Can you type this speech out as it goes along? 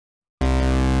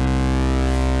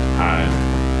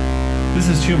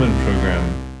This is Human Program,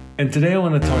 and today I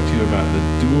want to talk to you about the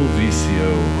Dual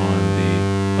VCO on the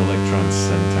Elektron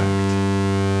Syntakt.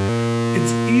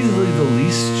 It's easily the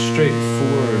least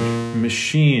straightforward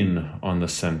machine on the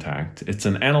Syntakt. It's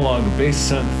an analog bass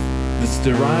synth that's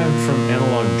derived from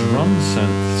analog drum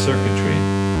synth circuitry,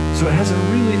 so it has a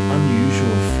really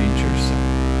unusual feature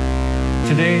set.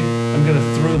 Today, I'm going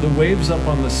to throw the waves up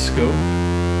on the scope,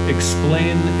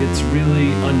 explain its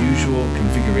really unusual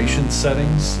configuration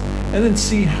settings, and then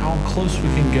see how close we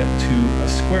can get to a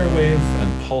square wave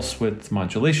and pulse width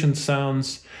modulation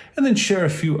sounds, and then share a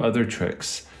few other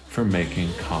tricks for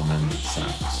making common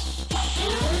sounds.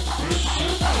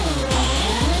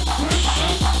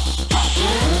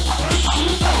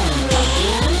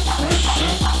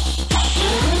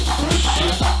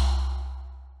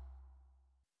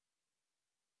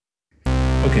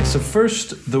 Okay, so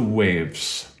first, the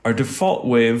waves. Our default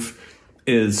wave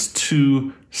is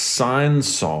 2 sine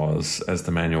saws, as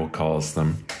the manual calls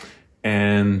them,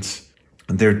 and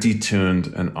they're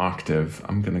detuned an octave.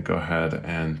 I'm going to go ahead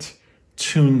and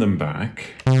tune them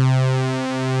back.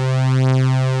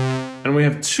 And we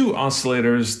have 2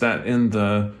 oscillators that in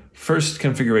the first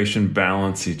configuration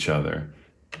balance each other.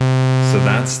 So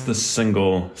that's the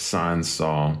single sine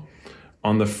saw.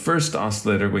 On the first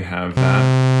oscillator, we have that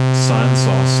sine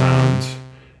saw sound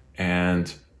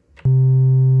and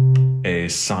a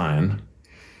sine.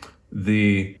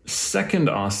 The second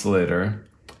oscillator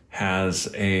has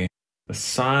a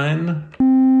sine,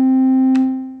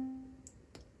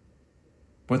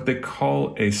 what they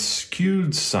call a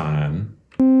skewed sine,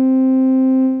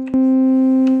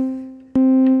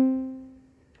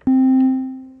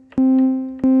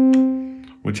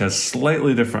 which has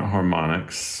slightly different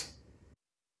harmonics,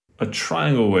 a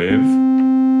triangle wave,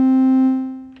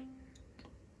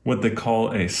 what they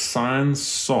call a sine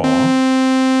saw,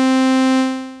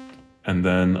 and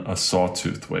then a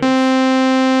sawtooth wave.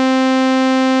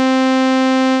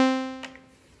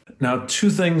 Now,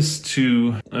 2 things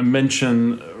to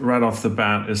mention right off the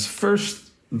bat is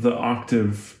first, the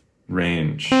octave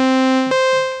range.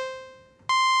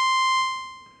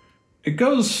 It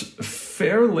goes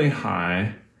fairly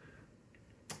high,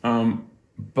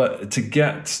 but to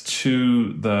get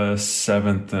to the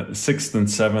 6th and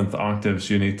 7th octaves,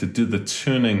 you need to do the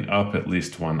tuning up at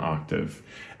least 1 octave.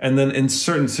 And then in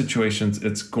certain situations,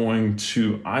 it's going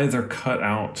to either cut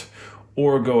out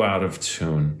or go out of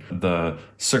tune. The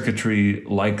circuitry,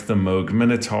 like the Moog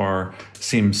Minotaur,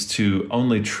 seems to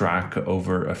only track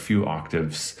over a few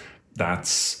octaves.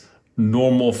 That's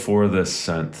normal for this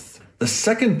synth. The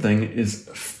second thing is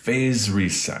phase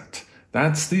reset.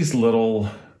 That's these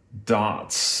little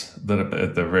dots that are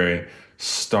at the very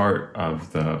start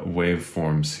of the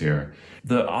waveforms here.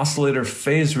 The oscillator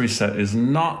phase reset is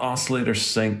not oscillator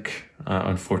sync,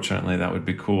 unfortunately, that would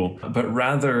be cool, but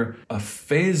rather a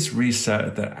phase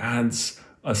reset that adds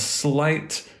a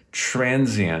slight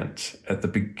transient at the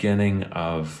beginning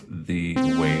of the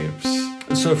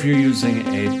waves. So if you're using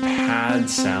a pad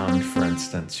sound, for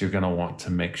instance, you're going to want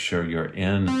to make sure you're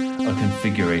in a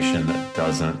configuration that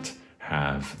doesn't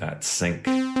have that sync.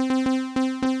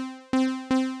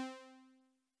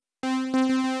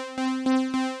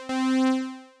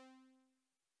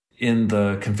 In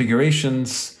the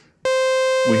configurations,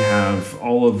 we have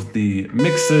all of the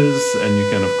mixes, and you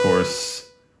can, of course,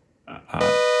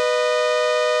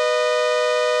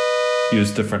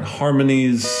 use different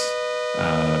harmonies,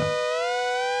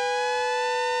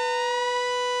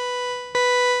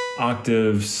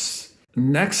 octaves.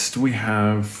 Next, we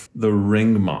have the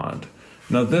ring mod.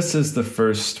 Now, this is the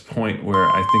first point where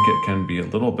I think it can be a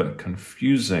little bit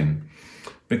confusing,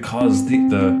 because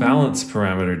the balance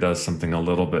parameter does something a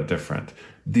little bit different.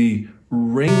 The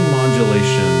ring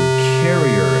modulation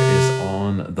carrier is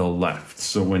on the left.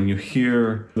 So when you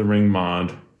hear the ring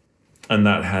mod, and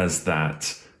that has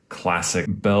that classic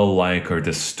bell-like or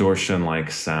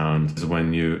distortion-like sound, is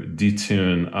when you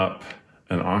detune up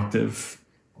an octave.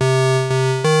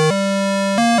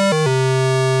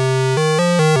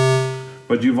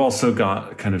 But you've also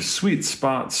got kind of sweet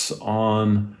spots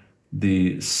on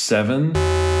the 7,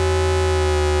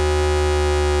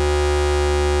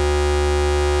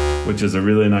 which is a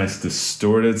really nice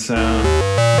distorted sound.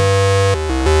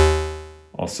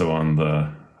 Also on the,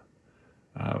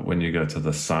 when you go to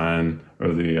the sine, or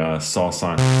the saw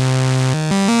sine.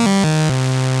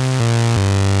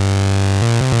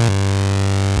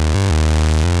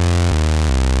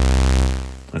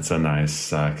 It's a nice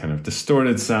kind of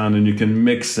distorted sound, and you can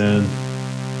mix in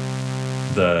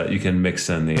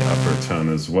the upper tone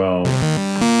as well.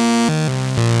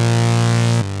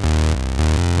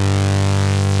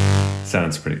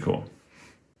 Sounds pretty cool.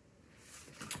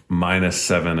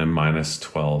 -7 and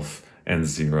 -12 and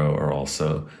 0 are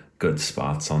also good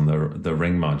spots on the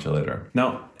ring modulator.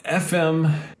 Now,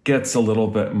 FM gets a little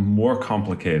bit more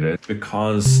complicated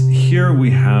because here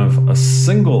we have a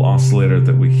single oscillator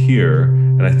that we hear,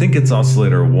 and I think it's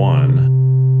oscillator 1.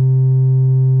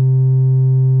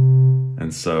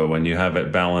 And so when you have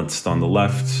it balanced on the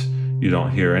left, you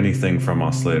don't hear anything from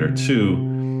oscillator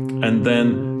 2. And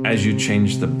then as you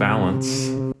change the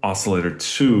balance, oscillator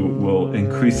 2 will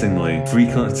increasingly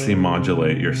frequency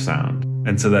modulate your sound.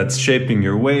 And so that's shaping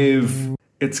your wave.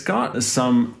 It's got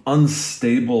some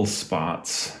unstable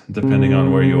spots, depending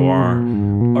on where you are,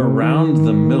 around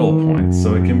the middle point.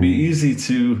 So it can be easy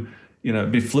to,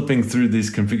 be flipping through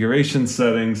these configuration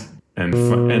settings and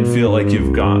feel like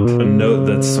you've got a note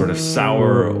that's sort of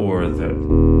sour or that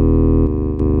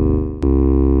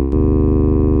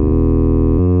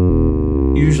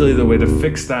usually the way to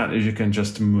fix that is you can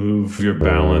just move your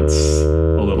balance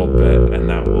a little bit and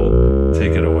that will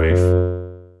take it away.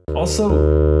 Also,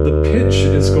 the pitch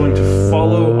is going to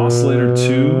follow oscillator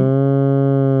 2.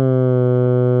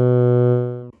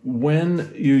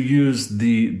 When you use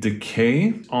the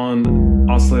decay on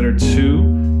oscillator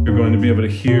 2, you're going to be able to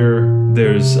hear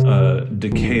there's a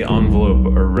decay envelope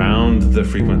around the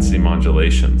frequency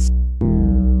modulations.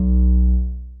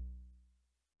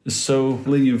 So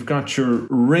you've got your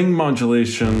ring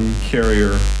modulation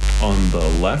carrier on the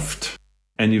left,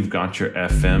 and you've got your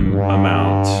FM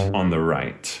amount on the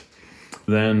right.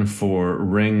 Then for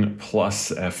ring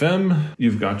plus FM,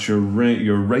 you've got your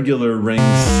regular ring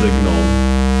signal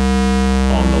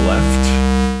on the left,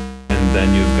 and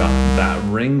then you've got that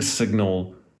ring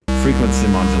signal frequency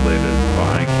modulated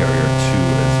by carrier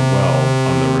 2 as well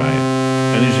on the right.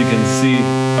 And as you can see,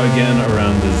 again,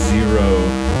 around the 0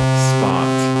 spot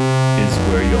is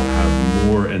where you'll have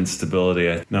more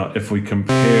instability. Now, if we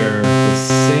compare the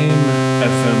same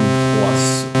FM plus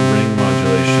ring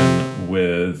modulation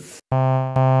with,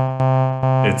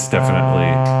 it's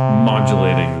definitely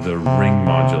modulating the ring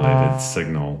modulated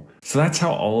signal. So that's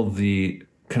how all the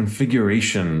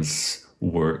configurations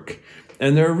work.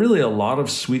 And there are really a lot of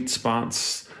sweet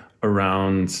spots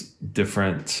around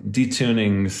different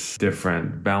detunings,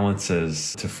 different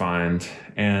balances to find.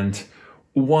 And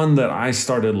one that I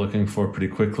started looking for pretty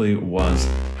quickly was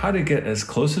how to get as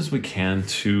close as we can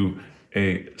to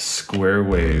a square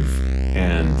wave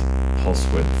and pulse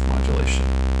width modulation.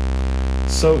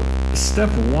 So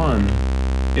step 1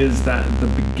 is that the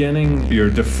beginning, your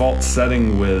default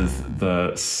setting with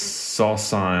the saw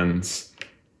signs,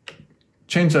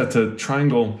 change that to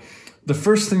triangle. The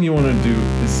first thing you want to do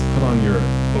is put on your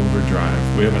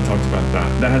overdrive. We haven't talked about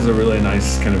that. That has a really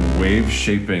nice kind of wave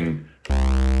shaping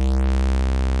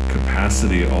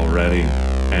capacity already,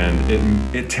 and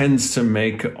it tends to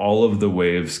make all of the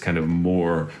waves kind of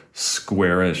more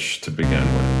squarish to begin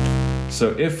with.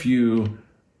 So if you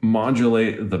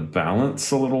modulate the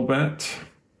balance a little bit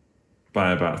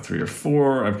by about 3 or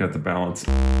 4, I've got the balance.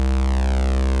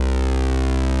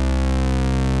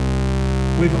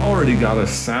 We've already got a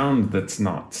sound that's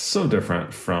not so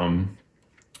different from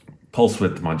pulse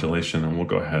width modulation, and we'll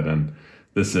go ahead and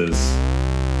this is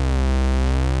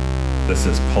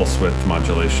pulse width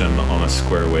modulation on a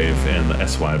square wave in the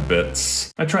SY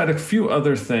bits. I tried a few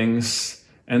other things,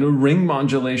 and ring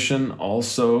modulation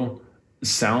also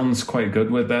sounds quite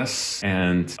good with this.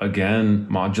 And again,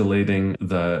 modulating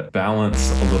the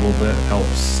balance a little bit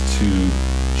helps to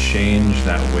change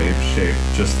that wave shape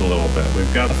just a little bit.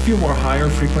 We've got a few more higher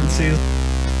frequencies.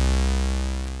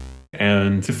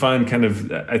 And to find kind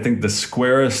of, I think, the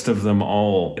squarest of them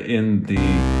all in the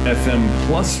FM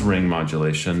plus ring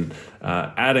modulation,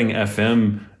 adding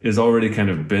FM is already kind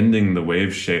of bending the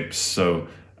wave shapes. So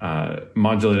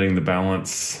modulating the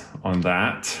balance on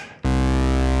that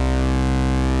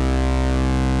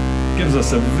gives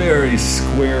us a very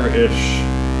square-ish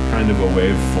kind of a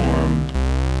waveform.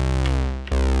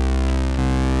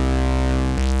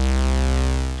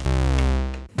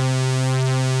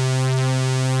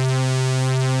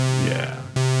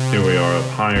 Here we are up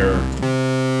higher.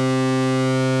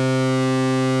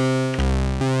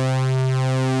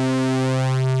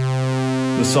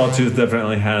 The sawtooth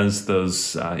definitely has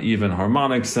those even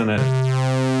harmonics in it.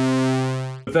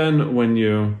 But then when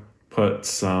you put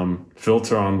some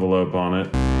filter envelope on it,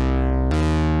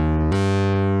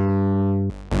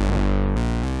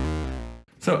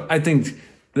 so I think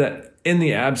that in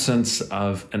the absence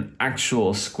of an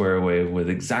actual square wave with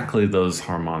exactly those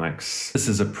harmonics, this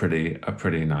is a pretty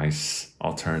nice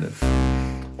alternative.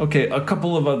 Okay, a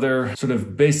couple of other sort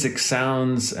of basic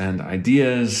sounds and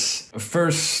ideas.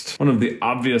 First, one of the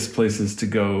obvious places to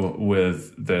go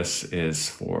with this is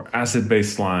for acid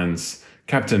bass lines.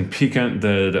 Captain Piquant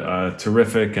did a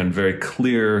terrific and very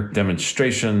clear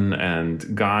demonstration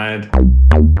and guide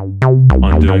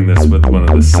on doing this with one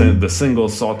of the single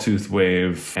sawtooth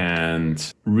wave. And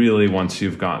really, once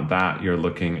you've got that, you're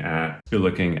looking at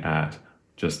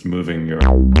just moving your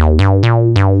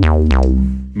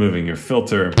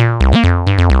filter and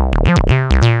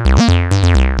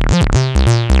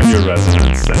your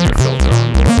resonance and your filter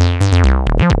on board.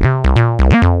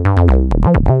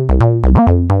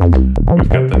 We've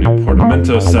got the new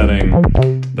portamento setting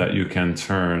that you can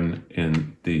turn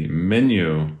in the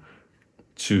menu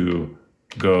to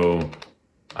go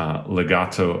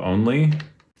legato only.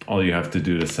 All you have to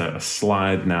do to set a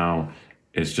slide now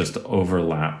is just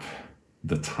overlap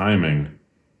the timing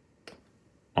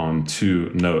on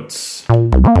 2 notes,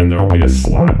 and there will be a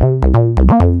slide.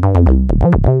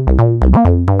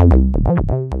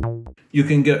 You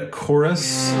can get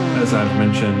chorus, as I've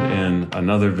mentioned in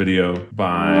another video,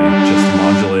 by just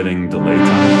modulating delay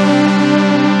time.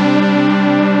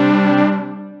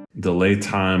 Delay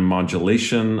time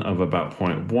modulation of about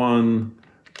 0.1.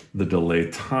 The delay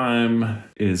time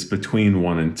is between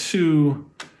 1 and 2.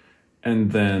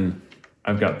 And then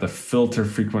I've got the filter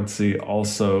frequency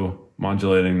also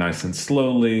modulating nice and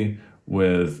slowly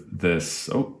with this,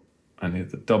 I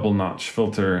need the double notch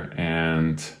filter,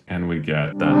 and we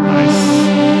get that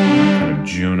nice kind of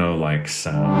Juno-like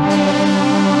sound.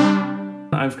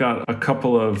 I've got a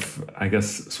couple of, I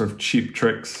guess, sort of cheap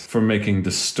tricks for making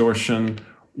distortion.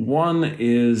 One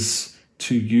is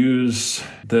to use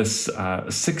this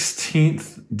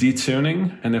 16th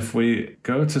detuning, and if we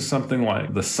go to something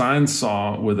like the sine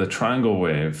saw with a triangle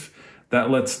wave,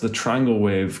 that lets the triangle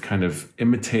wave kind of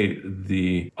imitate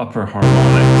the upper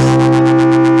harmonics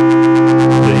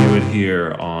that you would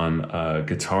hear on a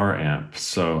guitar amp.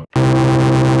 So you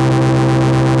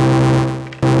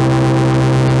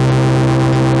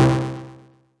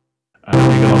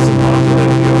can also modulate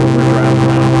the overdrive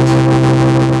amount.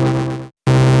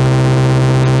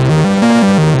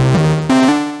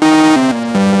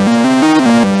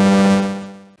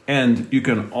 And you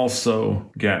can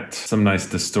also get some nice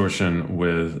distortion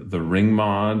with the ring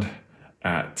mod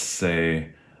at, say,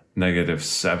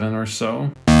 -7 or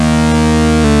so.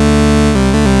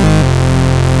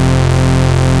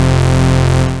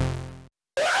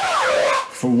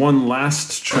 For one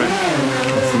last trick,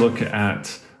 let's look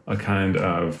at a kind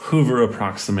of Hoover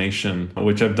approximation,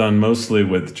 which I've done mostly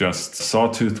with just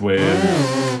sawtooth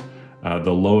waves.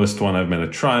 The lowest one I've made a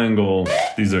triangle.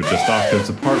 These are just octaves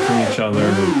apart from each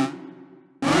other.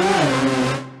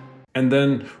 And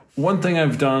then one thing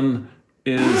I've done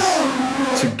is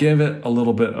to give it a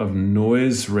little bit of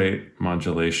noise rate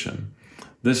modulation.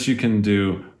 This you can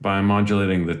do by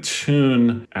modulating the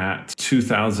tune at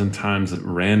 2,000 times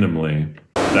randomly.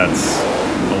 That's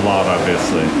a lot,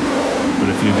 obviously, but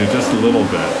if you do just a little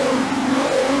bit,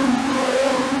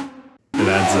 it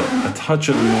adds a touch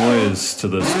of noise to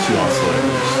those 2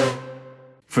 oscillators.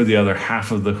 For the other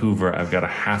half of the Hoover, I've got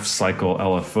a half cycle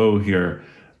LFO here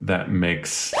that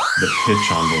makes the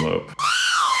pitch envelope.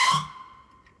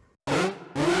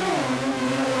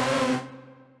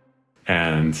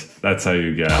 And that's how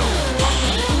you get.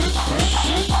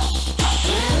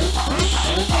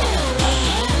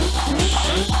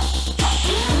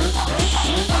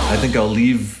 I think I'll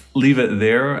leave it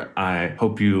there. I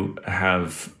hope you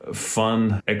have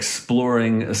fun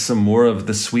exploring some more of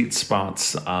the sweet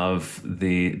spots of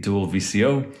the Dual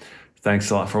VCO. Thanks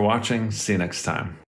a lot for watching. See you next time.